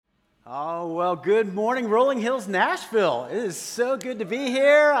Oh, well, good morning, Rolling Hills, Nashville. It is so good to be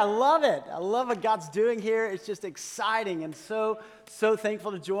here. I love it. I love what God's doing here. It's just exciting and so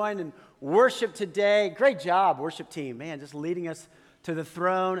thankful to join and worship today. Great job, worship team. Man, just leading us to the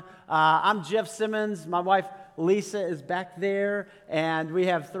throne. I'm Jeff Simmons. My wife, Lisa, is back there, and we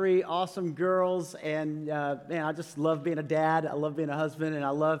have three awesome girls, and man, I just love being a dad. I love being a husband, and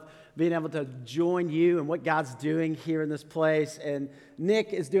I love being able to join you and what God's doing here in this place. And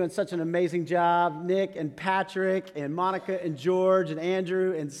Nick is doing such an amazing job. Nick and Patrick and Monica and George and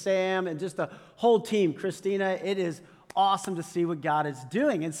Andrew and Sam and just the whole team, Christina. It is awesome to see what God is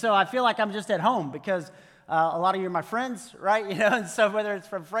doing. And so I feel like I'm just at home because a lot of you are my friends, right? And so whether it's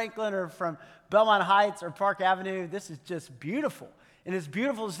from Franklin or from Belmont Heights or Park Avenue, this is just beautiful. And it's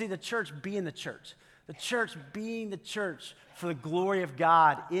beautiful to see the church being the church being the church for the glory of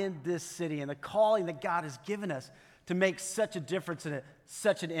God in this city and the calling that God has given us to make such a difference and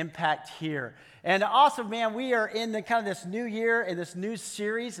such an impact here. And also, man, we are in the kind of this new year and this new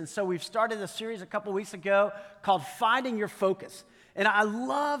series. And so we've started a series a couple weeks ago called Finding Your Focus. And I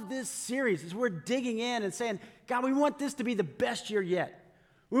love this series as we're digging in and saying, God, we want this to be the best year yet.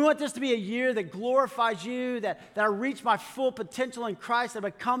 We want this to be a year that glorifies you, that I reach my full potential in Christ, that I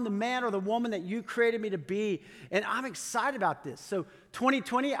become the man or the woman that you created me to be. And I'm excited about this. So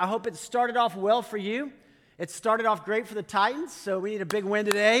 2020, I hope it started off well for you. It started off great for the Titans, so we need a big win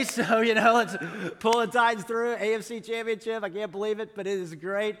today. So, let's pull the Titans through. AFC Championship, I can't believe it, but it is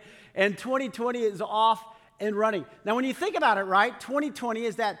great. And 2020 is off and running. Now, when you think about it, right, 2020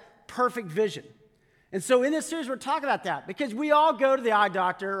 is that perfect vision. And so in this series, we're talking about that because we all go to the eye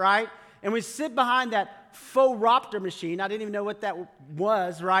doctor, right? And we sit behind that Phoropter machine. I didn't even know what that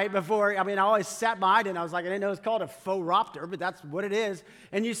was, right, before. I always sat behind it, and I was like, I didn't know it was called a Phoropter, but that's what it is.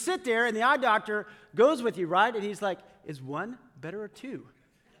 And you sit there, and the eye doctor goes with you, right? And he's like, is one better or two?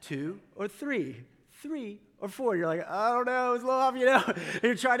 Two or three? Three or four? You're like, I don't know, it's a little off, and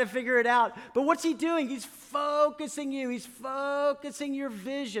you're trying to figure it out. But what's he doing? He's focusing you. He's focusing your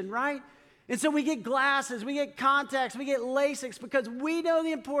vision, right? And so we get glasses, we get contacts, we get LASIK because we know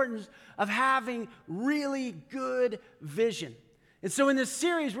the importance of having really good vision. And so in this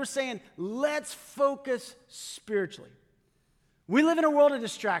series, we're saying, let's focus spiritually. We live in a world of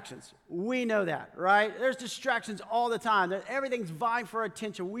distractions. We know that, right? There's distractions all the time. Everything's vying for our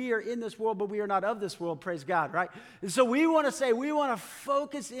attention. We are in this world, but we are not of this world, praise God, right? And so we want to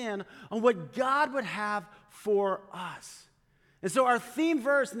focus in on what God would have for us. And so our theme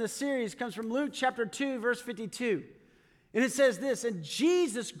verse in this series comes from Luke chapter 2, verse 52. And it says this, and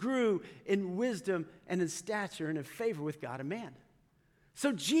Jesus grew in wisdom and in stature and in favor with God and man.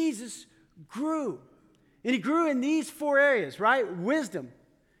 So Jesus grew. And he grew in these four areas, right? Wisdom.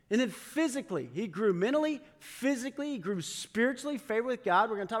 And then physically, he grew mentally, physically, he grew spiritually, favor with God.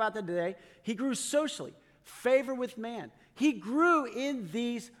 We're going to talk about that today. He grew socially, favor with man. He grew in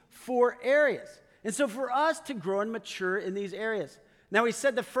these four areas. And so for us to grow and mature in these areas. Now we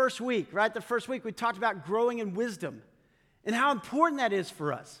said the first week, right? The first week we talked about growing in wisdom and how important that is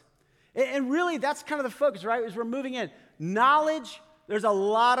for us. And really that's kind of the focus, right? As we're moving in. Knowledge, there's a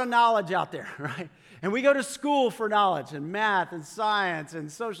lot of knowledge out there, right? And we go to school for knowledge and math and science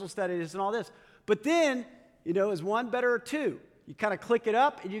and social studies and all this. But then, is one better or two? You kind of click it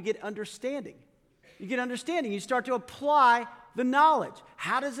up and you get understanding. You get understanding. You start to apply the knowledge.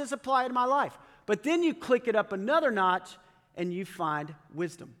 How does this apply to my life? But then you click it up another notch and you find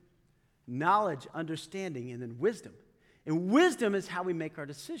wisdom. Knowledge, understanding, and then wisdom. And wisdom is how we make our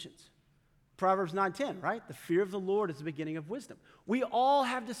decisions. Proverbs 9:10, right? The fear of the Lord is the beginning of wisdom. We all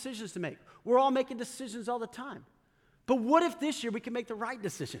have decisions to make. We're all making decisions all the time. But what if this year we can make the right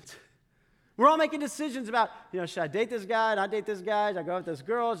decisions? We're all making decisions about, should I date this guy, not date this guy? Should I go with this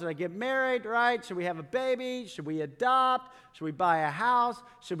girl? Should I get married, right? Should we have a baby? Should we adopt? Should we buy a house?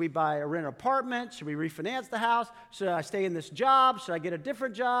 Should we rent an apartment? Should we refinance the house? Should I stay in this job? Should I get a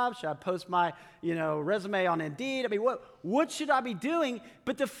different job? Should I post my, resume on Indeed? What should I be doing?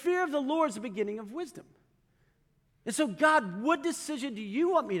 But the fear of the Lord is the beginning of wisdom. And so, God, what decision do you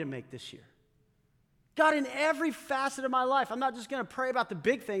want me to make this year? God, in every facet of my life, I'm not just going to pray about the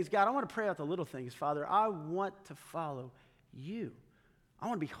big things. God, I want to pray about the little things, Father. I want to follow you. I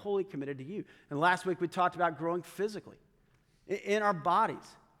want to be wholly committed to you. And last week we talked about growing physically in our bodies.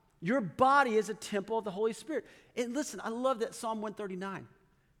 Your body is a temple of the Holy Spirit. And listen, I love that Psalm 139.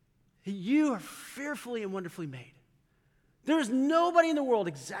 You are fearfully and wonderfully made. There is nobody in the world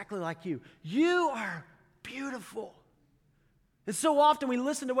exactly like you. You are beautiful. And so often we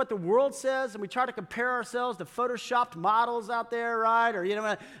listen to what the world says and we try to compare ourselves to photoshopped models out there, right? Or,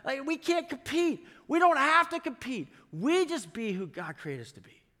 we can't compete. We don't have to compete. We just be who God created us to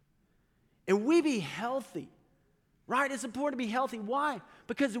be. and we be healthy, right? It's important to be healthy. Why?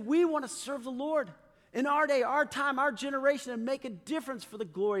 Because we want to serve the Lord in our day, our time, our generation, and make a difference for the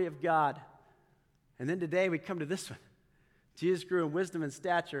glory of God. And then today we come to this one. Jesus grew in wisdom and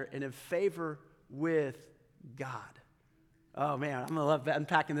stature and in favor with God. Oh man, I'm gonna love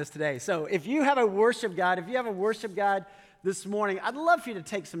unpacking this today. So if you have a worship guide, this morning, I'd love for you to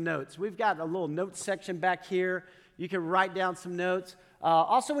take some notes. We've got a little notes section back here. You can write down some notes.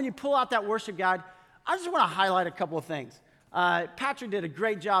 Also, when you pull out that worship guide, I just want to highlight a couple of things. Patrick did a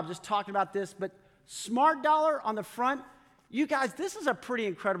great job just talking about this, but Smart Dollar on the front, you guys, this is a pretty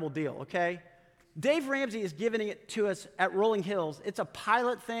incredible deal, okay? Dave Ramsey is giving it to us at Rolling Hills. It's a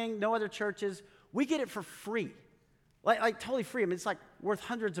pilot thing, no other churches. We get it for free, like totally free. I mean, it's like worth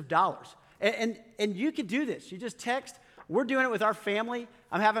hundreds of dollars. And you can do this. You just text. We're doing it with our family.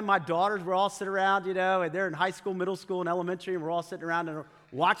 I'm having my daughters, we're all sitting around, and they're in high school, middle school, and elementary, and we're all sitting around and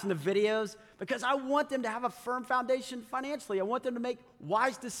watching the videos because I want them to have a firm foundation financially. I want them to make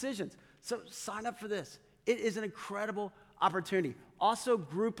wise decisions. So sign up for this. It is an incredible opportunity. Also,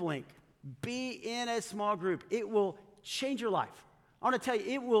 Group Link. Be in a small group. It will change your life. I want to tell you,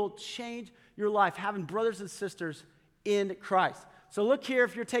 it will change your life, having brothers and sisters in Christ. So look here,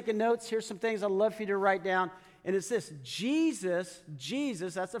 if you're taking notes, here's some things I'd love for you to write down. And it's this: Jesus,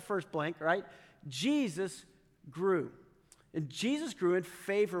 that's the first blank, right? Jesus grew. And Jesus grew in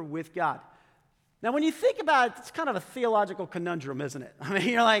favor with God. Now, when you think about it, it's kind of a theological conundrum, isn't it? I mean,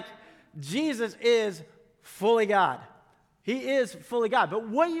 you're like, Jesus is fully God. He is fully God. But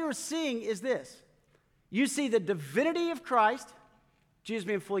what you're seeing is this. You see the divinity of Christ, Jesus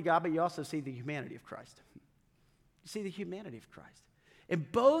being fully God, but you also see the humanity of Christ. You see the humanity of Christ.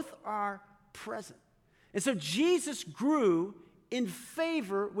 And both are present. And so Jesus grew in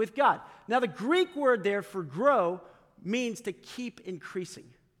favor with God. Now, the Greek word there for grow means to keep increasing.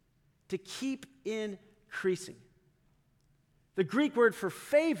 To keep increasing. The Greek word for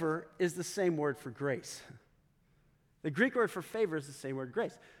favor is the same word for grace. The Greek word for favor is the same word,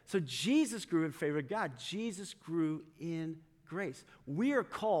 grace. So Jesus grew in favor of God. Jesus grew in grace. We are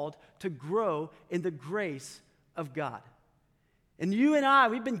called to grow in the grace of God. And you and I,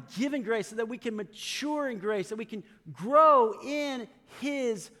 we've been given grace so that we can mature in grace, that we can grow in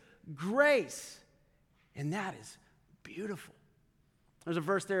His grace. And that is beautiful. There's a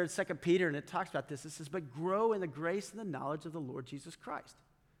verse there in 2 Peter, and it talks about this. It says, but grow in the grace and the knowledge of the Lord Jesus Christ.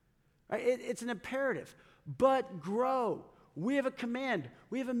 Right? It's an imperative. But grow. We have a command.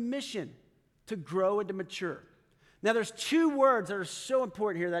 We have a mission to grow and to mature. Now, there's two words that are so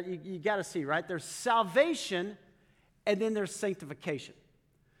important here that you got to see, right? There's salvation, and then there's sanctification.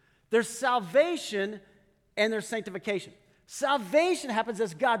 There's salvation, and there's sanctification. Salvation happens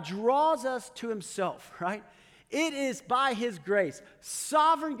as God draws us to Himself, right? It is by His grace,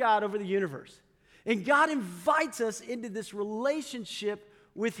 sovereign God over the universe. And God invites us into this relationship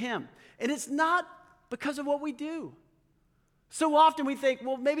with Him. And it's not because of what we do. So often we think,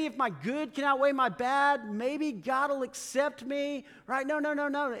 well, maybe if my good can outweigh my bad, maybe God will accept me, right? No.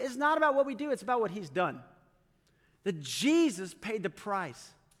 It's not about what we do. It's about what He's done. That Jesus paid the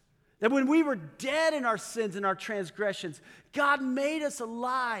price. That when we were dead in our sins and our transgressions, God made us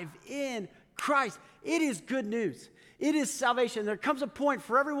alive in Christ. It is good news. It is salvation. There comes a point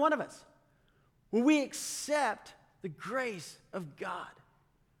for every one of us when we accept the grace of God.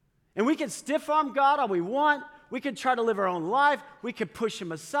 And we can stiff-arm God all we want. We can try to live our own life. We can push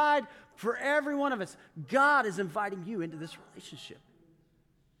Him aside. For every one of us, God is inviting you into this relationship.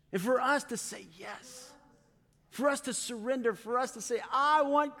 And for us to say yes, for us to surrender, for us to say, I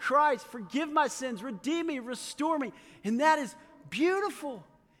want Christ, forgive my sins, redeem me, restore me. And that is beautiful.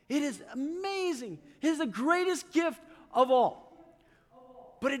 It is amazing. It is the greatest gift of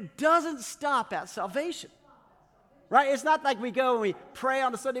all. But it doesn't stop at salvation. Right? It's not like we go and we pray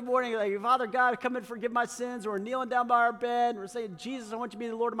on a Sunday morning, like, Father God, come and forgive my sins, or we're kneeling down by our bed, and we're saying, Jesus, I want you to be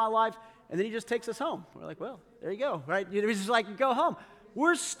the Lord of my life, and then He just takes us home. We're like, well, there you go, right? He's just like, go home.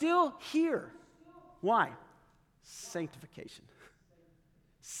 We're still here. Why? Sanctification.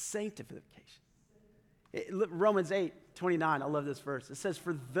 Sanctification. Romans 8:29, I love this verse. It says,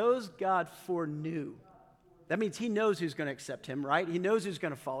 for those God foreknew. That means He knows who's going to accept Him, right? He knows who's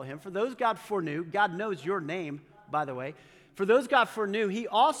going to follow Him. For those God foreknew, God knows your name, by the way. For those God foreknew, He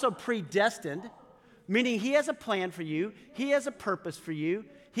also predestined, meaning He has a plan for you. He has a purpose for you.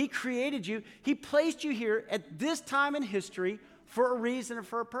 He created you. He placed you here at this time in history for a reason and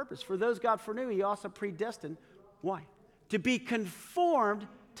for a purpose. For those God foreknew, He also predestined. Why? To be conformed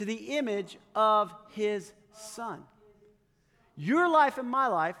to the image of His Son. Your life and my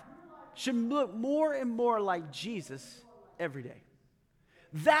life should look more and more like Jesus every day.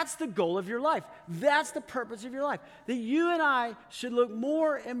 That's the goal of your life. That's the purpose of your life. That you and I should look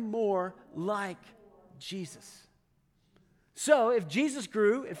more and more like Jesus. So if Jesus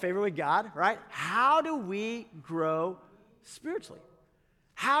grew in favor with God, right, how do we grow spiritually?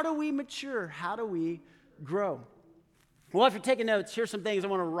 How do we mature? How do we grow? Well, if you're taking notes, here's some things I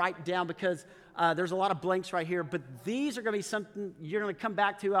want to write down because there's a lot of blanks right here, but these are going to be something you're going to come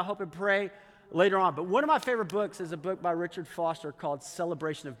back to, I hope and pray, later on. But one of my favorite books is a book by Richard Foster called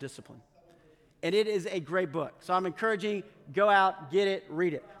Celebration of Discipline. And it is a great book. So I'm encouraging, go out, get it,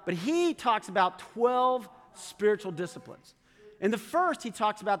 read it. But he talks about 12 spiritual disciplines. And the first, he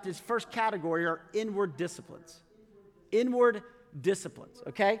talks about this first category are inward disciplines. Inward disciplines,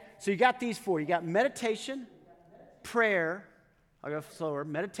 okay? So you got these four. You got meditation, prayer, I'll go slower,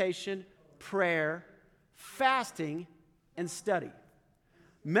 meditation, prayer, fasting, and study.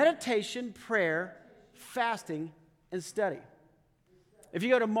 Meditation, prayer, fasting, and study. If you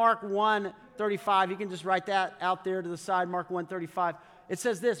go to Mark 1:35, you can just write that out there to the side, Mark 1:35. It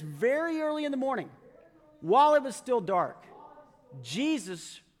says this, very early in the morning, while it was still dark,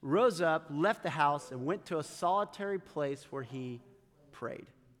 Jesus rose up, left the house, and went to a solitary place where he prayed.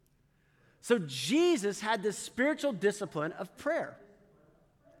 So Jesus had this spiritual discipline of prayer.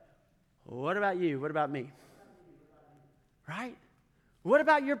 What about you? What about me? Right? What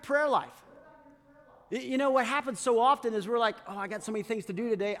about your prayer life? You know, what happens so often is we're like, oh, I got so many things to do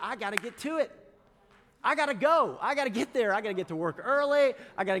today. I got to get to it. I got to go. I got to get there. I got to get to work early.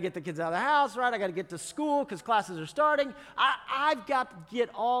 I got to get the kids out of the house, right? I got to get to school because classes are starting. I've got to get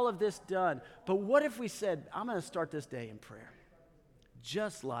all of this done. But what if we said, I'm going to start this day in prayer,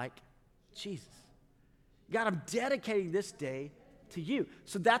 just like Jesus? God, I'm dedicating this day to you.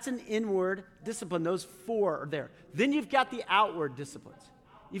 So that's an inward discipline. Those four are there. Then you've got the outward disciplines.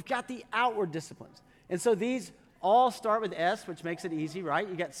 You've got the outward disciplines. And so these all start with S, which makes it easy, right?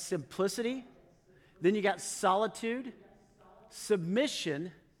 You got simplicity. Then you got solitude,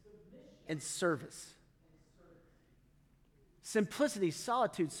 submission, and service. Simplicity,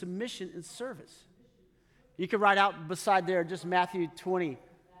 solitude, submission, and service. You can write out beside there just Matthew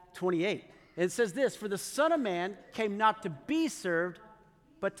 20:28. It says this, for the Son of Man came not to be served,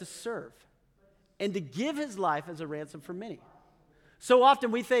 but to serve, and to give his life as a ransom for many. So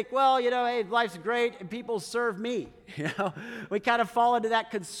often we think, well, you know, hey, life's great and people serve me. You know, we kind of fall into that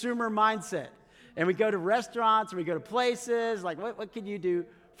consumer mindset. And we go to restaurants and we go to places, like, what can you do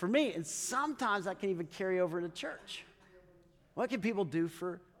for me? And sometimes that can even carry over to church. What can people do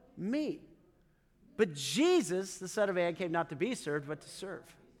for me? But Jesus, the Son of Man, came not to be served, but to serve.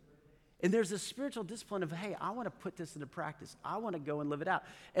 And there's a spiritual discipline of, hey, I want to put this into practice. I want to go and live it out.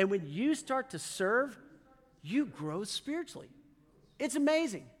 And when you start to serve, you grow spiritually. It's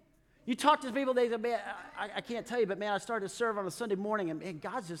amazing. You talk to people, they say, man, I can't tell you, but man, I started to serve on a Sunday morning, and man,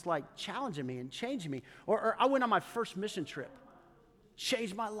 God's just like challenging me and changing me. Or I went on my first mission trip,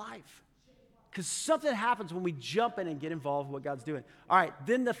 changed my life. Because something happens when we jump in and get involved with what God's doing. All right,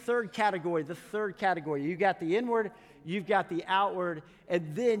 then the third category. You got the inward, you've got the outward,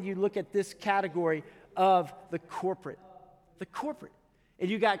 and then you look at this category of the corporate. The corporate.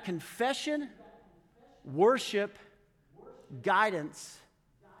 And you got confession, worship, guidance,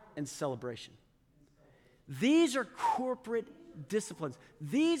 and celebration. These are corporate disciplines.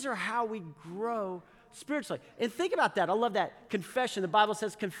 These are how we grow spiritually. And think about that. I love that. Confession. The Bible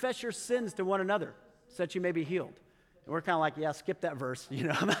says, confess your sins to one another so that you may be healed. And we're kind of like, yeah, skip that verse. You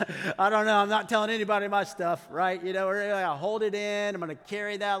know, I don't know. I'm not telling anybody my stuff, right? You know, we're going to hold it in. I'm going to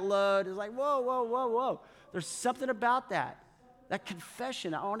carry that load. It's like, whoa, whoa, whoa, whoa. There's something about that. That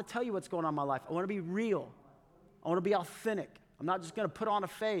confession. I want to tell you what's going on in my life. I want to be real. I want to be authentic. I'm not just going to put on a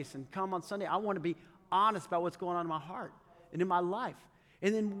face and come on Sunday. I want to be honest about what's going on in my heart and in my life.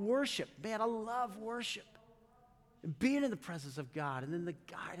 And then worship. Man, I love worship. And being in the presence of God and then the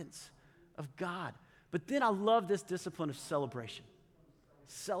guidance of God. But then I love this discipline of celebration.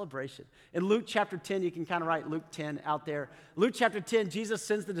 Celebration. In Luke chapter 10, you can kind of write Luke 10 out there. Luke chapter 10, Jesus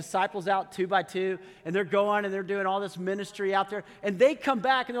sends the disciples out 2 by 2, and they're going and they're doing all this ministry out there. And they come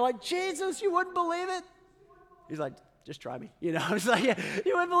back and they're like, Jesus, you wouldn't believe it. He's like, just try me. You know, it's like, yeah,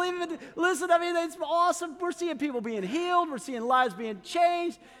 you wouldn't believe it. Listen, I mean, it's awesome. We're seeing people being healed. We're seeing lives being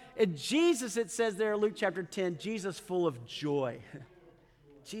changed. And Jesus, it says there in Luke chapter 10, Jesus full of joy.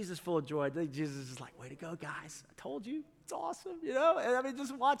 Jesus full of joy. Jesus is like, way to go, guys. I told you. It's awesome, you know. And I mean,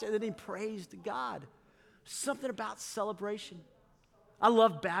 just watch it. And then he praised God. Something about celebration. I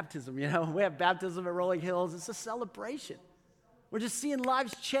love baptism, you know. We have baptism at Rolling Hills. It's a celebration. We're just seeing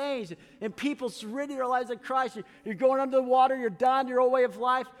lives change and people surrender their lives to Christ. You're going under the water. You're dying to your old way of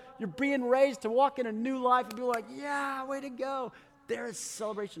life. You're being raised to walk in a new life. And people are like, yeah, way to go. there is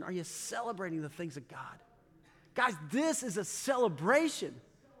celebration. Are you celebrating the things of God? Guys, this is a celebration.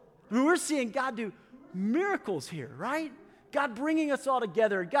 I mean, we're seeing God do miracles here, right? God bringing us all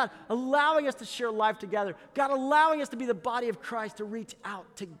together. God allowing us to share life together. God allowing us to be the body of Christ, to reach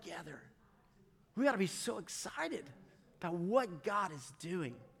out together. We got to be so excited about what God is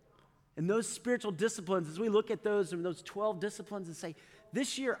doing. And those spiritual disciplines, as we look at those 12 disciplines and say,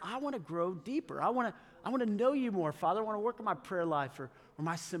 this year I want to grow deeper. I want to know you more, Father. I want to work on my prayer life or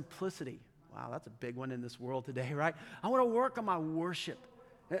my simplicity. Wow, that's a big one in this world today, right? I want to work on my worship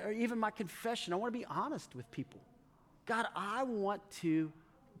or even my confession. I want to be honest with people. God, I want to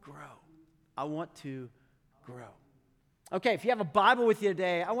grow. I want to grow. Okay, if you have a Bible with you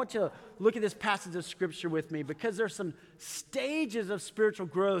today, I want you to look at this passage of Scripture with me because there's some stages of spiritual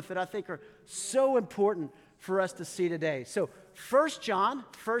growth that I think are so important for us to see today. So 1 John,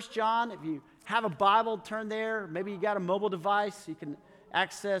 if you have a Bible, turn there. Maybe you got a mobile device you can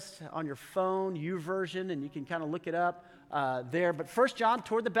access on your phone, YouVersion, and you can kind of look it up there. But 1 John,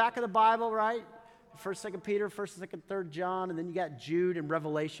 toward the back of the Bible, right? 1st, 2nd Peter, 1st, 2nd, 3rd John, and then you got Jude and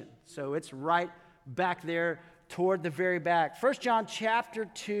Revelation. So it's right back there toward the very back. 1 John chapter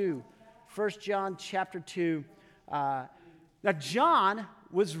 2. 1 John chapter 2. Now, John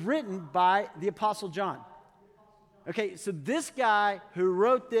was written by the Apostle John. Okay, so this guy who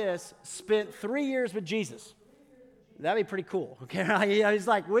wrote this spent 3 years with Jesus. That'd be pretty cool, okay? He's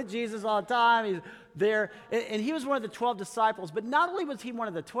like with Jesus all the time. He's there. And he was one of the 12 disciples. But not only was he one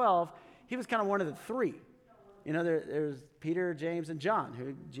of the 12, he was kind of one of the three. You know, there's Peter, James, and John,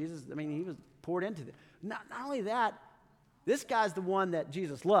 who Jesus, he was poured into them. Not only that, this guy's the one that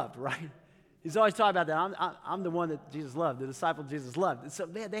Jesus loved, right? He's always talking about that. I'm the one that Jesus loved, the disciple Jesus loved. And so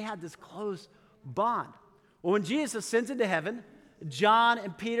they had this close bond. Well, when Jesus ascends into heaven, John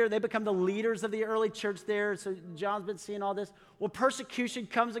and Peter, they become the leaders of the early church there. So John's been seeing all this. Well, persecution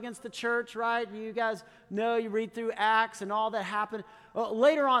comes against the church, right? You guys know, you read through Acts and all that happened. Well,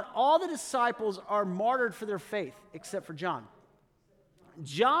 later on, all the disciples are martyred for their faith, except for John.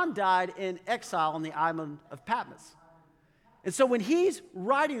 John died in exile on the island of Patmos. And so when he's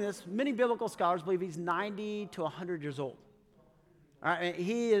writing this, many biblical scholars believe he's 90 to 100 years old. All right?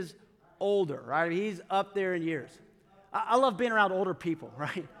 He is older, right? He's up there in years. I love being around older people,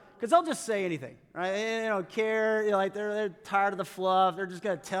 right? Because they'll just say anything, right? They don't care. They're tired of the fluff. They're just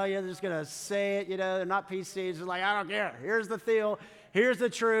going to tell you. They're just going to say it. They're not PCs. It's like, I don't care. Here's the deal. Here's the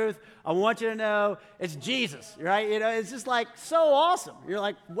truth. I want you to know it's Jesus, right? It's just like so awesome. You're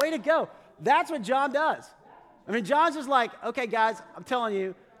like, way to go. That's what John does. John's just like, okay, guys, I'm telling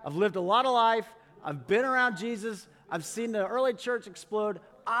you, I've lived a lot of life. I've been around Jesus. I've seen the early church explode.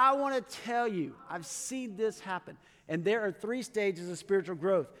 I want to tell you, I've seen this happen. And there are 3 stages of spiritual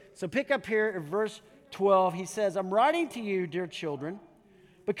growth. So pick up here in verse 12. He says, I'm writing to you, dear children,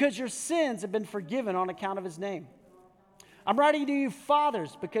 because your sins have been forgiven on account of his name. I'm writing to you,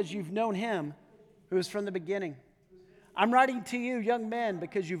 fathers, because you've known him who is from the beginning. I'm writing to you, young men,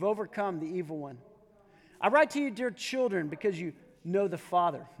 because you've overcome the evil one. I write to you, dear children, because you know the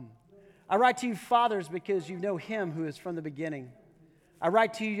Father. I write to you, fathers, because you know him who is from the beginning. I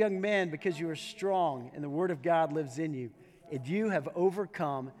write to you, young men, because you are strong and the word of God lives in you, and you have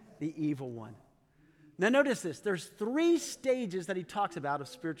overcome the evil one. Now notice this. There's 3 stages that he talks about of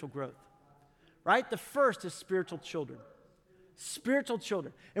spiritual growth, right? The first is spiritual children. Spiritual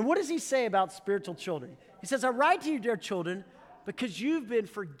children. And what does he say about spiritual children? He says, I write to you, dear children, because you've been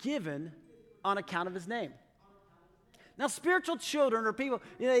forgiven on account of his name. Now, spiritual children are people,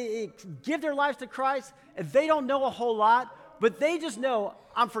 they give their lives to Christ, and they don't know a whole lot, but they just know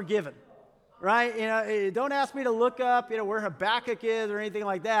I'm forgiven, right? Don't ask me to look up, where Habakkuk is or anything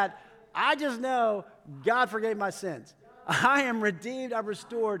like that. I just know God forgave my sins. I am redeemed, I'm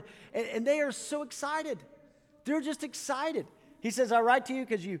restored, and they are so excited. They're just excited. He says, I write to you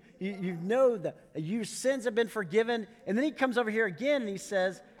because you know that your sins have been forgiven. And then he comes over here again and he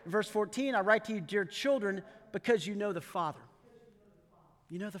says, in verse 14, I write to you, dear children, because you know the Father.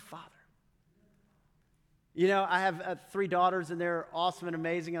 You know the Father. I have 3 daughters, and they're awesome and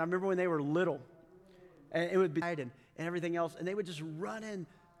amazing. And I remember when they were little, and it would be night and everything else, and they would just run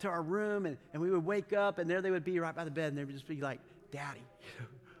into our room, and we would wake up, and there they would be right by the bed, and they would just be like, Daddy,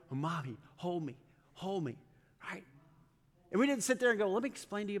 Mommy, hold me, right? And we didn't sit there and go, let me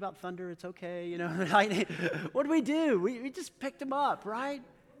explain to you about thunder. It's okay, What do? We just picked them up, right?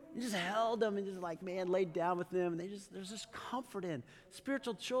 We just held them and just laid down with them. And there's this comfort in.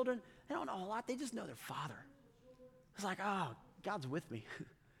 Spiritual children, they don't know a lot. They just know their Father. It's like, oh, God's with me.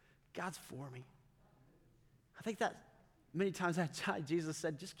 God's for me. I think that many times Jesus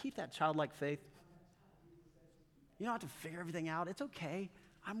said, just keep that childlike faith. You don't have to figure everything out. It's okay.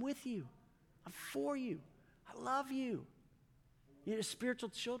 I'm with you. I'm for you. I love you. You're spiritual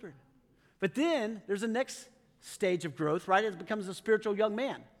children. But then there's a next stage of growth, right? It becomes a spiritual young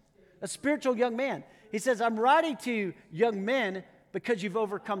man. A spiritual young man. He says, I'm writing to young men because you've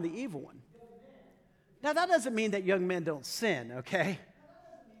overcome the evil one. Now, that doesn't mean that young men don't sin, okay?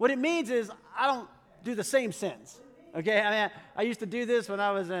 What it means is I don't do the same sins, okay? I mean, I used to do this when I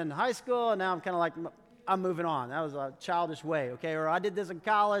was in high school, and now I'm kind of like, I'm moving on. That was a childish way, okay? Or I did this in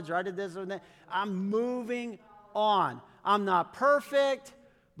college, or I did this or that. I'm moving on. I'm not perfect,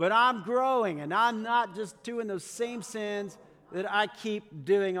 but I'm growing, and I'm not just doing those same sins that I keep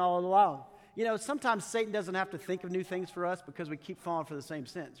doing all along. You know, sometimes Satan doesn't have to think of new things for us because we keep falling for the same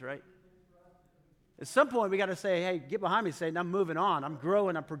sins, right? At some point, we got to say, hey, get behind me, Satan. I'm moving on. I'm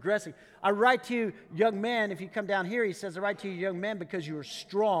growing. I'm progressing. I write to you, young men. If you come down here, he says, I write to you, young men, because you are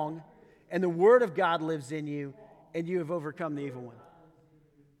strong, and the word of God lives in you, and you have overcome the evil one.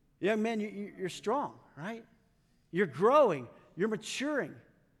 Young men, you're strong, right? You're growing. You're maturing.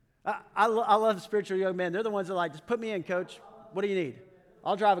 I love spiritual young men. They're the ones that are like, just put me in, coach. What do you need?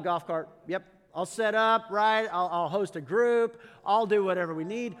 I'll drive a golf cart. Yep. I'll set up, right? I'll host a group. I'll do whatever we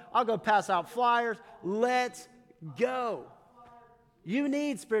need. I'll go pass out flyers. Let's go. You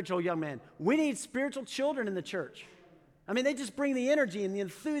need spiritual young men. We need spiritual children in the church. I mean, they just bring the energy and the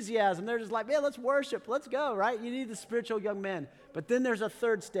enthusiasm. They're just like, man, let's worship. Let's go, right? You need the spiritual young men. But then there's a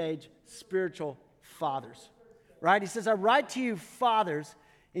third stage, spiritual fathers, right? He says, I write to you, fathers.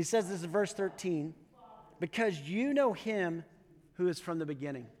 He says this in verse 13, because you know him who is from the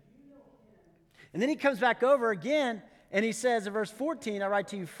beginning. And then he comes back over again, and he says in verse 14, I write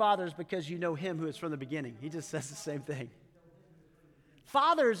to you, fathers, because you know him who is from the beginning. He just says the same thing.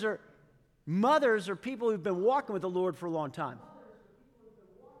 Fathers or mothers are people who've been walking with the Lord for a long time.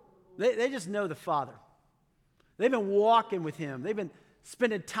 They just know the Father. They've been walking with him. They've been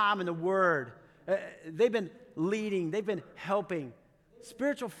spending time in the Word. They've been leading. They've been helping.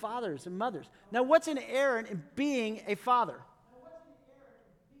 Spiritual fathers and mothers. Now, what's inherent in being a father?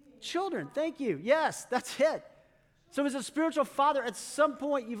 Children, thank you. Yes, that's it. So as a spiritual father, at some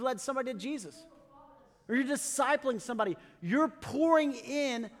point you've led somebody to Jesus. Or you're discipling somebody. You're pouring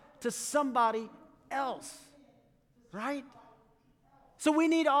in to somebody else. Right? So we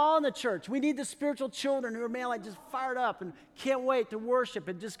need all in the church. We need the spiritual children who are, man, like just fired up and can't wait to worship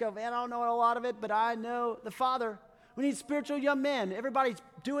and just go, man, I don't know a lot of it, but I know the Father. We need spiritual young men. Everybody's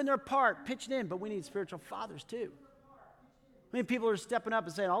doing their part, pitching in, but we need spiritual fathers too. I mean, people are stepping up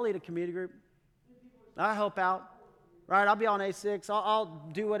and saying, I'll lead a community group. I'll help out. Right? I'll be on A6. I'll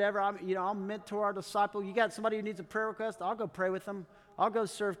do whatever. I'll mentor our disciple. You got somebody who needs a prayer request, I'll go pray with them. I'll go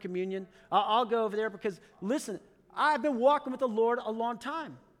serve communion. I'll go over there because, listen, I've been walking with the Lord a long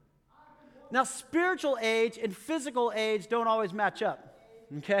time. Now, spiritual age and physical age don't always match up.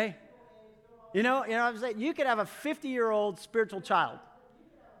 Okay? You know what I'm saying? You could have a 50-year-old spiritual child.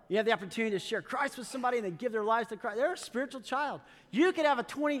 You have the opportunity to share Christ with somebody and they give their lives to Christ. They're a spiritual child. You could have a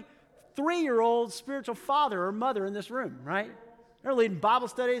 23-year-old spiritual father or mother in this room, right? They're leading Bible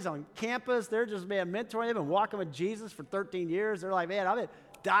studies on campus. They're just, man, mentoring. They've been walking with Jesus for 13 years. They're like, man, I've been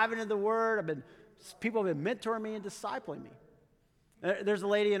diving into the Word. People have been mentoring me and discipling me. There's a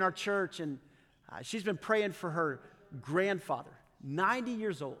lady in our church, and she's been praying for her grandfather, 90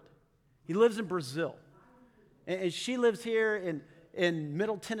 years old. He lives in Brazil. And she lives here in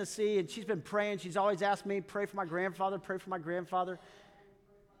Middle Tennessee, and she's been praying. She's always asked me, pray for my grandfather, pray for my grandfather.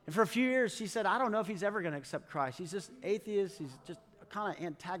 And for a few years, she said, I don't know if he's ever going to accept Christ. He's just atheist. He's just kind of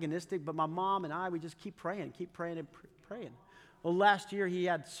antagonistic. But my mom and I, we just keep praying and praying. Well, last year, he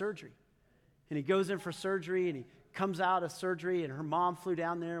had surgery. And he goes in for surgery, and he comes out of surgery, and her mom flew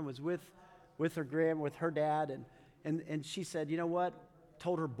down there and was with her dad. And she said, you know what?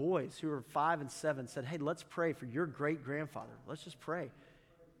 Told her boys who were 5 and 7, said, hey, let's pray for your great-grandfather. Let's just pray.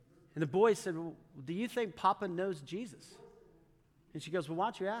 And the boys said, well, do you think Papa knows Jesus? And she goes, well, why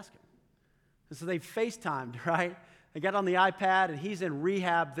don't you ask him? And so they FaceTimed, right? They got on the iPad, and he's in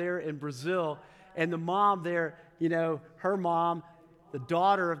rehab there in Brazil. And the mom there, her mom, the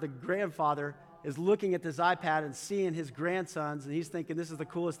daughter of the grandfather, is looking at this iPad and seeing his grandsons, and he's thinking, this is the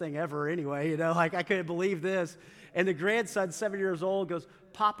coolest thing ever anyway, like I couldn't believe this. And the grandson, 7 years old, goes,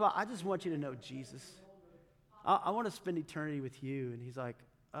 Papa, I just want you to know Jesus. I want to spend eternity with you. And he's like,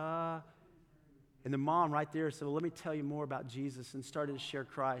 And the mom right there said, well, let me tell you more about Jesus, and started to share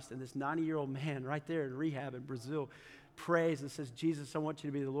Christ. And this 90-year-old man right there in rehab in Brazil prays and says, Jesus, I want you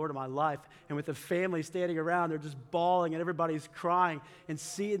to be the Lord of my life. And with the family standing around, they're just bawling and everybody's crying and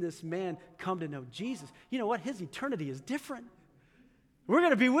seeing this man come to know Jesus. You know what? His eternity is different. We're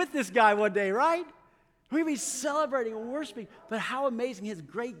going to be with this guy one day, right? We can be celebrating and worshiping, but how amazing his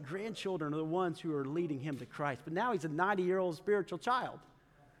great-grandchildren are the ones who are leading him to Christ. But now he's a 90-year-old spiritual child.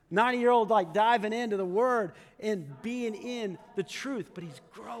 90-year-old like diving into the Word and being in the truth, but he's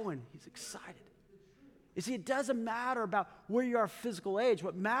growing. He's excited. You see, it doesn't matter about where you are physical age.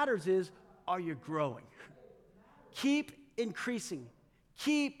 What matters is, are you growing? Keep increasing.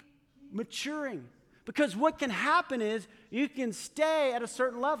 Keep maturing. Because what can happen is you can stay at a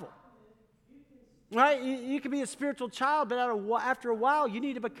certain level. Right? You can be a spiritual child, but after a while, you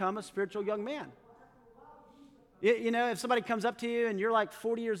need to become a spiritual young man. You know, if somebody comes up to you and you're like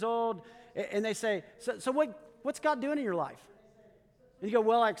 40 years old and they say, so what's God doing in your life? And you go,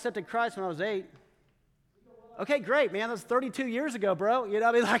 well, I accepted Christ when I was 8. Okay, great, man. That's 32 years ago, bro. You know,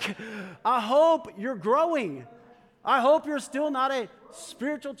 I mean, like, I hope you're growing. I hope you're still not a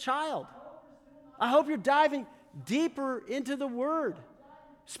spiritual child. I hope you're diving deeper into the Word.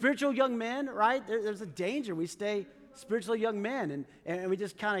 Spiritual young men, right? There's a danger. We stay spiritual young men, and we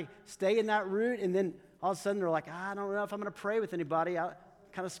just kind of stay in that route, and then all of a sudden they're like, I don't know if I'm going to pray with anybody. I'm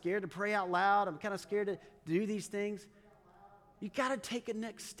kind of scared to pray out loud. I'm kind of scared to do these things. You got to take a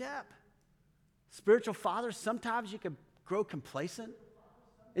next step. Spiritual fathers, sometimes you can grow complacent.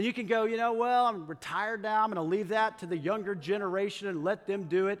 And you can go, you know, well, I'm retired now. I'm going to leave that to the younger generation and let them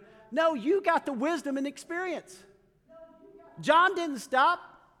do it. No, you got the wisdom and experience. John didn't stop.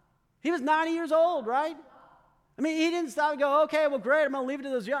 He was 90 years old, right? I mean, he didn't stop and go, okay, well, great, I'm going to leave it to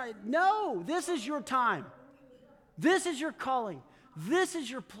those young. No, this is your time. This is your calling. This is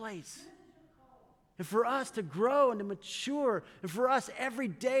your place. And for us to grow and to mature, and for us every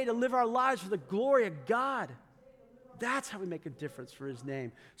day to live our lives for the glory of God, that's how we make a difference for His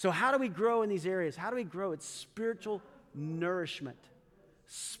name. So how do we grow in these areas? How do we grow? It's spiritual nourishment.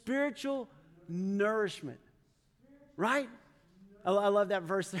 Spiritual nourishment. Right? I love that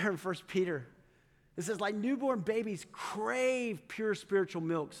verse there in 1 Peter. It says, like newborn babies crave pure spiritual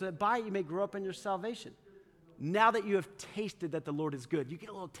milk, so that by it you may grow up in your salvation. Now that you have tasted that the Lord is good. You get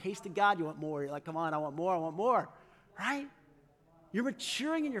a little taste of God, you want more. You're like, come on, I want more. Right? You're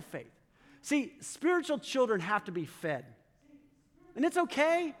maturing in your faith. See, spiritual children have to be fed. And it's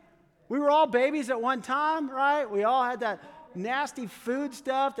okay. We were all babies at one time, right? We all had that nasty food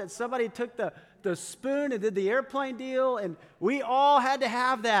stuff that somebody took the spoon and did the airplane deal, and we all had to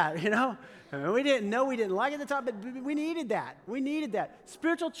have that, you know? And we didn't know we didn't like it at the time, but we needed that. We needed that.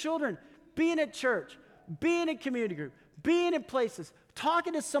 Spiritual children, being at church, being in community group, being in places,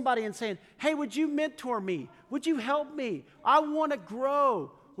 talking to somebody and saying, hey, would you mentor me? Would you help me? I want to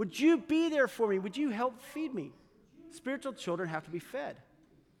grow. Would you be there for me? Would you help feed me? Spiritual children have to be fed.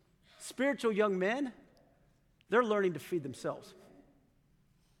 Spiritual young men, they're learning to feed themselves.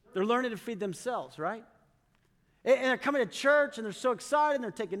 They're learning to feed themselves, right? And they're coming to church and they're so excited and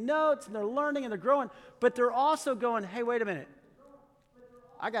they're taking notes and they're learning and they're growing, but they're also going, hey, wait a minute.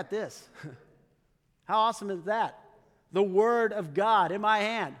 I got this. How awesome is that? The Word of God in my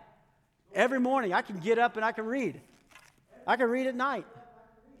hand. Every morning I can get up and I can read. I can read at night.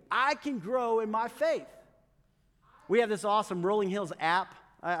 I can grow in my faith. We have this awesome Rolling Hills app.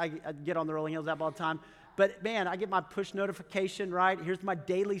 I get on the Rolling Hills app all the time. But man, I get my push notification, right? Here's my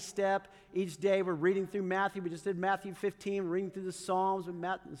daily step. Each day we're reading through Matthew. We just did Matthew 15, reading through the Psalms,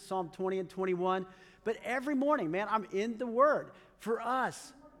 with Psalm 20 and 21. But every morning, man, I'm in the Word. For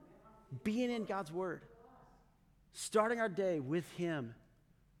us, being in God's Word, starting our day with Him.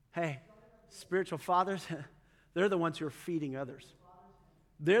 Hey, spiritual fathers, they're the ones who are feeding others.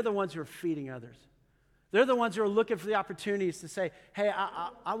 They're the ones who are feeding others. They're the ones who are looking for the opportunities to say, hey,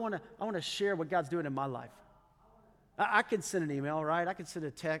 I want to share what God's doing in my life. I can send an email, right? I can send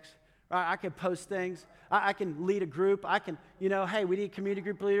a text. Right? I can post things. I can lead a group. I can, hey, we need community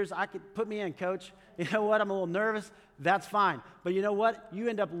group leaders. I could put me in, coach. You know what? I'm a little nervous. That's fine. But you know what? You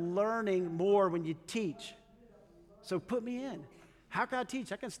end up learning more when you teach. So put me in. How can I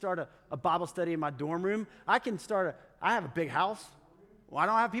teach? I can start a Bible study in my dorm room. I have a big house. Why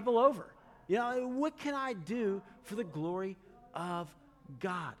don't I have people over? What can I do for the glory of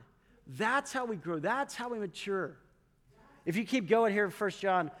God? That's how we grow. That's how we mature. If you keep going here in 1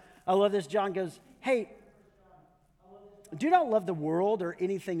 John, I love this. John goes, hey, do not love the world or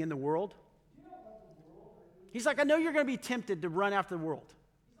anything in the world. He's like, I know you're going to be tempted to run after the world.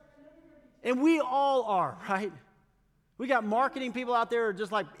 And we all are, right? We got marketing people out there who are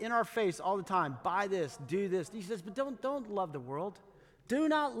just like in our face all the time. Buy this, do this. He says, but don't love the world. Do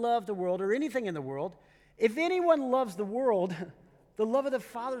not love the world or anything in the world. If anyone loves the world, the love of the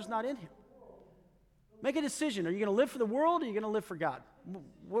Father is not in him. Make a decision. Are you going to live for the world or are you going to live for God?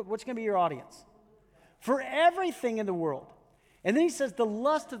 What's going to be your audience? For everything in the world. And then he says the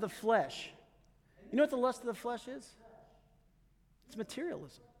lust of the flesh You know what the lust of the flesh is? It's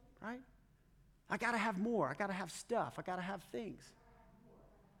materialism, right? I got to have more. I got to have stuff. I got to have things.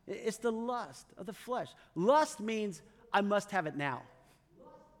 It's the lust of the flesh. Lust means I must have it now.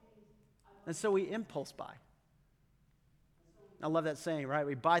 And so we impulse buy. I love that saying, right?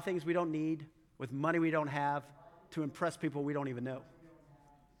 We buy things we don't need with money we don't have to impress people we don't even know.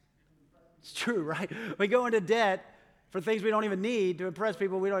 It's true, right? We go into debt for things we don't even need to impress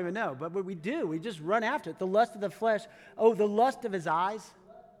people we don't even know. But what we do, we just run after it. The lust of the flesh, oh, the lust of his eyes.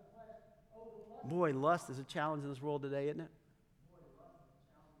 Boy, lust is a challenge in this world today, isn't it?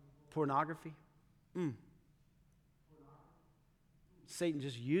 Pornography. Satan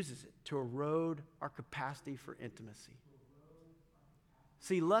just uses it to erode our capacity for intimacy.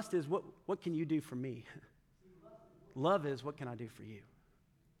 See, lust is what can you do for me? Love is what can I do for you?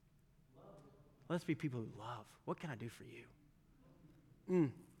 Let's be people who love. What can I do for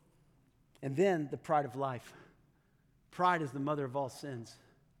you? And then the pride of life. Pride is the mother of all sins.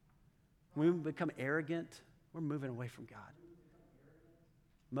 When we become arrogant, we're moving away from God.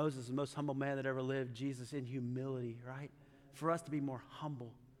 Moses, the most humble man that ever lived, Jesus in humility, right? For us to be more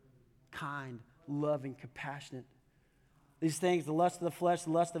humble, kind, loving, compassionate. These things, the lust of the flesh,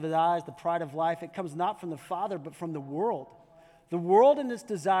 the lust of his eyes, the pride of life, it comes not from the Father, but from the world. The world and its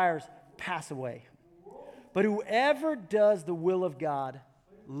desires pass away. But whoever does the will of God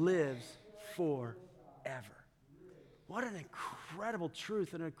lives forever. What an incredible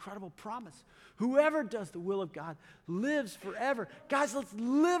truth and an incredible promise. Whoever does the will of God lives forever. Guys, let's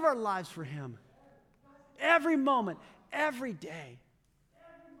live our lives for him. Every moment, every day.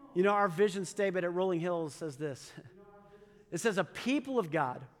 You know, our vision statement at Rolling Hills says this. It says a people of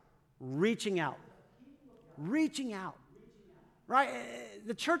God reaching out. Reaching out. Right?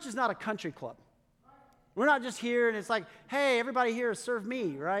 The church is not a country club. We're not just here and it's like, hey, everybody here serve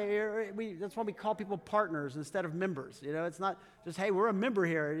me, right? That's why we call people partners instead of members. You know, it's not just, hey, we're a member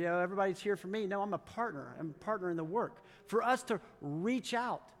here. You know, everybody's here for me. No, I'm a partner. I'm a partner in the work. For us to reach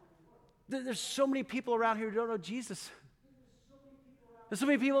out. There's so many people around here who don't know Jesus. There's so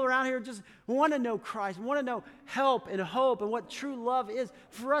many people around here who just want to know Christ, want to know help and hope and what true love is.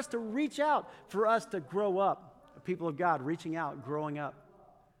 For us to reach out, for us to grow up, the people of God reaching out, growing up.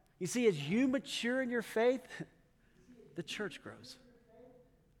 You see, as you mature in your faith, the church grows.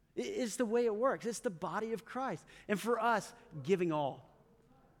 It's the way it works. It's the body of Christ. And for us, giving all.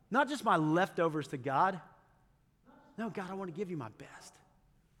 Not just my leftovers to God. No, God, I want to give you my best.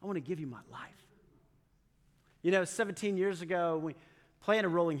 I want to give you my life. You know, 17 years ago, we planted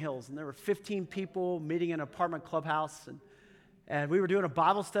Rolling Hills, and there were 15 people meeting in an apartment clubhouse, and we were doing a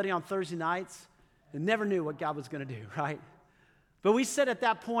Bible study on Thursday nights, and never knew what God was going to do, right? But we said at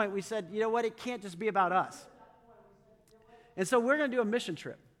that point, we said, you know what, it can't just be about us. And so we're going to do a mission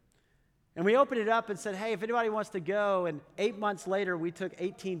trip. And we opened it up and said, hey, if anybody wants to go, and 8 months later, we took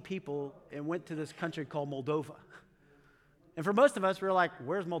 18 people and went to this country called Moldova. And for most of us, we were like,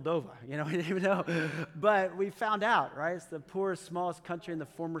 where's Moldova? You know, we didn't even know. But we found out, right? It's the poorest, smallest country in the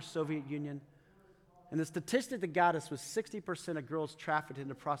former Soviet Union. And the statistic that got us was 60% of girls trafficked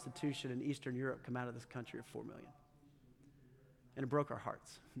into prostitution in Eastern Europe come out of this country of 4 million. And it broke our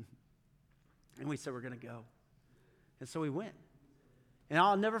hearts. And we said, we're going to go. And so we went. And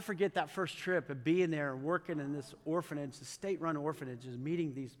I'll never forget that first trip of being there and working in this orphanage, the state-run orphanage, and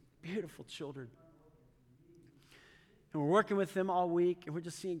meeting these beautiful children. And we're working with them all week, and we're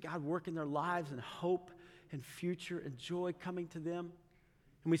just seeing God work in their lives and hope and future and joy coming to them.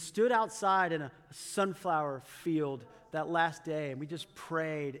 And we stood outside in a sunflower field that last day, and we just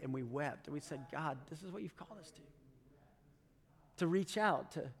prayed and we wept. And we said, God, this is what you've called us to reach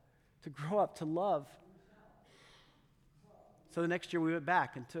out, to grow up, to love. So the next year we went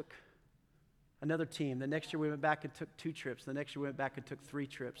back and took another team. The next year we went back and took 2 trips. The next year we went back and took 3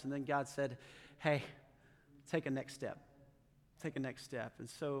 trips. And then God said, hey, take a next step. Take a next step. And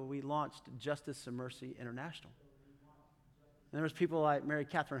so we launched Justice and Mercy International. And there was people like Mary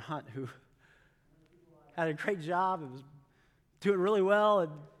Catherine Hunt who had a great job and was doing really well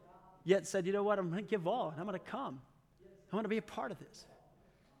and yet said, you know what, I'm going to give all and I'm going to come. I want to be a part of this.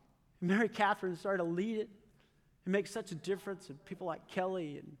 And Mary Catherine started to lead it and make such a difference. And people like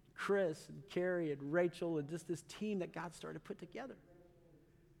Kelly and Chris and Carrie and Rachel and just this team that God started to put together.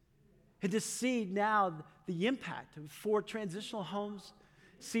 And to see now the impact of 4 transitional homes,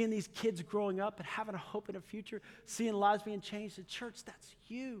 seeing these kids growing up and having a hope in a future, seeing lives being changed. The church, that's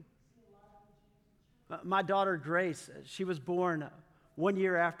you. My daughter, Grace, she was born 1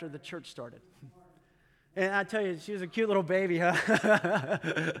 year after the church started. And I tell you, she was a cute little baby, huh?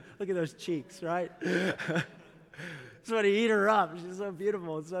 Look at those cheeks, right? Somebody eat her up. She's so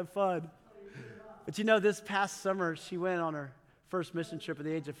beautiful. It's so fun. But you know, this past summer, she went on her first mission trip at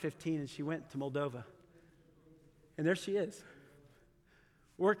the age of 15, and she went to Moldova. And there she is,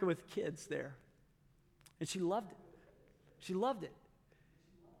 working with kids there. And she loved it. She loved it.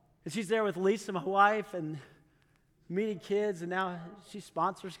 And she's there with Lisa, my wife, and meeting kids, and now she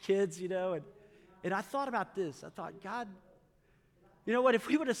sponsors kids, you know. And I thought about this. I thought, God, you know what? If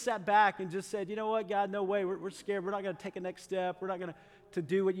we would have sat back and just said, you know what, God, no way, we're scared. We're not going to take a next step. We're not going to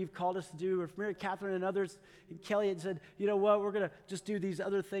do what you've called us to do. Or if Mary Catherine and others, and Kelly had said, you know what, we're going to just do these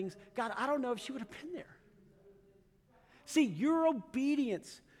other things. God, I don't know if she would have been there. See, your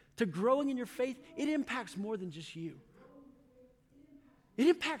obedience to growing in your faith, it impacts more than just you. It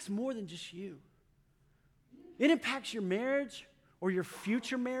impacts more than just you. It impacts your marriage or your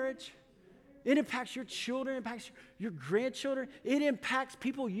future marriage. It impacts your children. It impacts your grandchildren. It impacts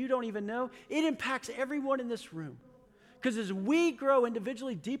people you don't even know. It impacts everyone in this room. Because as we grow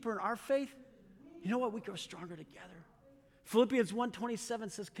individually deeper in our faith, you know what? We grow stronger together. Philippians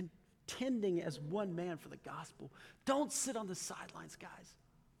 1:27 says, contending as one man for the gospel. Don't sit on the sidelines, guys.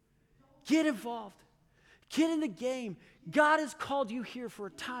 Get involved. Get in the game. God has called you here for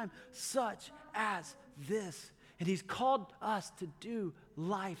a time such as this. And he's called us to do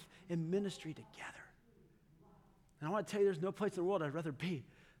life and ministry together. And I want to tell you, there's no place in the world I'd rather be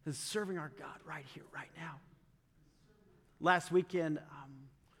than serving our God right here, right now. Last weekend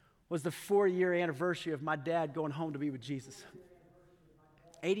was the 4-year anniversary of my dad going home to be with Jesus.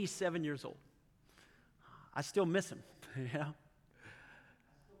 87 years old. I still miss him, you know.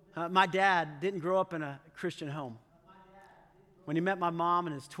 My dad didn't grow up in a Christian home. When he met my mom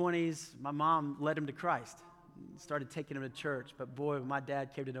in his 20s, my mom led him to Christ. Started taking him to church. But boy, when my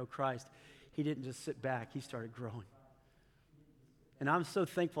dad came to know Christ, he didn't just sit back. He started growing. And I'm so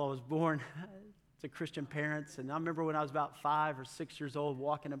thankful I was born to Christian parents. And I remember when I was about 5 or 6 years old,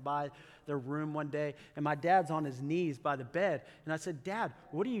 walking by their room one day, and my dad's on his knees by the bed. And I said, Dad,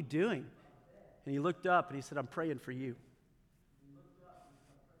 what are you doing? And he looked up and he said, I'm praying for you.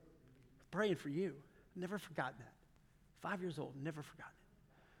 Praying for you. Never forgotten that. 5 years old, never forgotten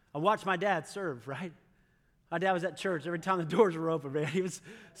it. I watched my dad serve, right? My dad was at church every time the doors were open, man. He was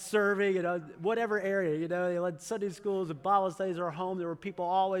serving, you know, whatever area, you know. They led Sunday schools and Bible studies at our home. There were people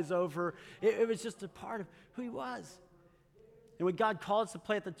always over. It was just a part of who he was. And when God called us to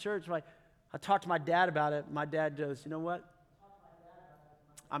play at the church, I talked to my dad about it. My dad goes, you know what?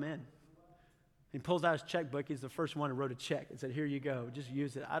 I'm in. He pulls out his checkbook. He's the first one who wrote a check and said, here you go. Just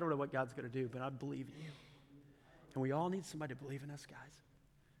use it. I don't know what God's going to do, but I believe in you. And we all need somebody to believe in us, guys.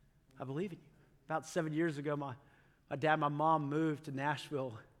 I believe in you. About 7 years ago, my dad and my mom moved to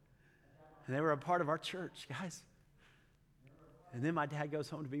Nashville, and they were a part of our church, guys. And then my dad goes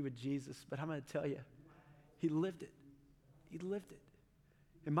home to be with Jesus, but I'm going to tell you, he lived it. He lived it.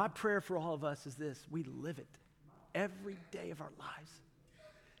 And my prayer for all of us is this: we live it every day of our lives.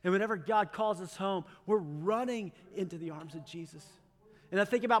 And whenever God calls us home, we're running into the arms of Jesus. And I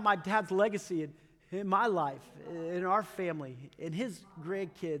think about my dad's legacy in my life, in our family, in his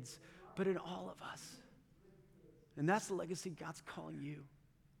grandkids, but in all of us. And that's the legacy God's calling you.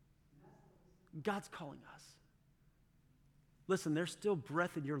 God's calling us. Listen, there's still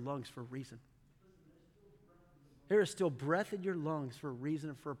breath in your lungs for a reason. There is still breath in your lungs for a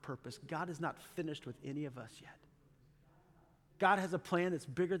reason and for a purpose. God is not finished with any of us yet. God has a plan that's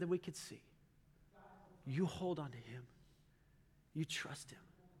bigger than we could see. You hold on to him. You trust him.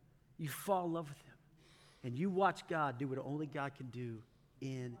 You fall in love with him. And you watch God do what only God can do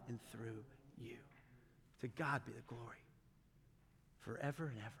in and through you. To God be the glory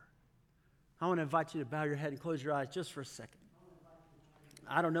forever and ever. I want to invite you to bow your head and close your eyes just for a second.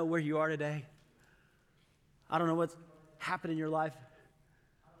 I don't know where you are today. I don't know what's happened in your life.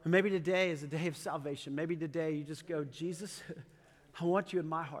 And maybe today is a day of salvation. Maybe today you just go, Jesus, I want you in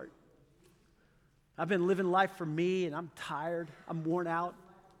my heart. I've been living life for me, and I'm tired. I'm worn out.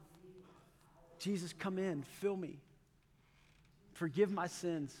 Jesus, come in, fill me. Forgive my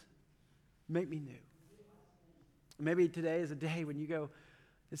sins. Make me new. Maybe today is a day when you go,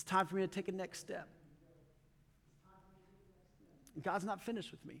 it's time for me to take a next step. God's not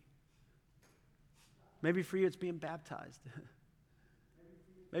finished with me. Maybe for you it's being baptized.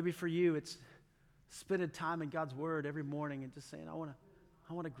 Maybe for you it's spending time in God's word every morning and just saying, I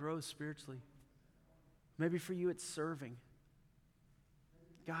want to grow spiritually. Maybe for you it's serving.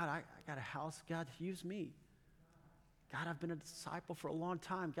 God, I got a house. God, use me. God, I've been a disciple for a long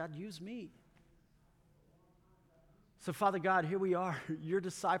time. God, use me. So, Father God, here we are, your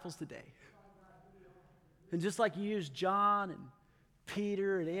disciples today. And just like you used John and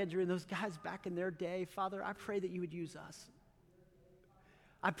Peter and Andrew and those guys back in their day, Father, I pray that you would use us.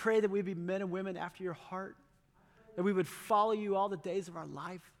 I pray that we'd be men and women after your heart, that we would follow you all the days of our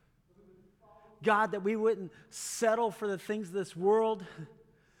life. God, that we wouldn't settle for the things of this world,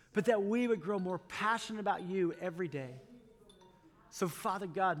 but that we would grow more passionate about you every day. So, Father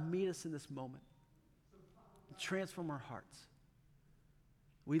God, meet us in this moment. Transform our hearts.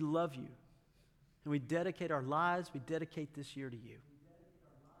 We love you, and we dedicate our lives, we dedicate this year to you,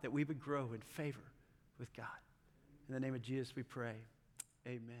 that we would grow in favor with God. In the name of Jesus, we pray.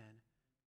 Amen.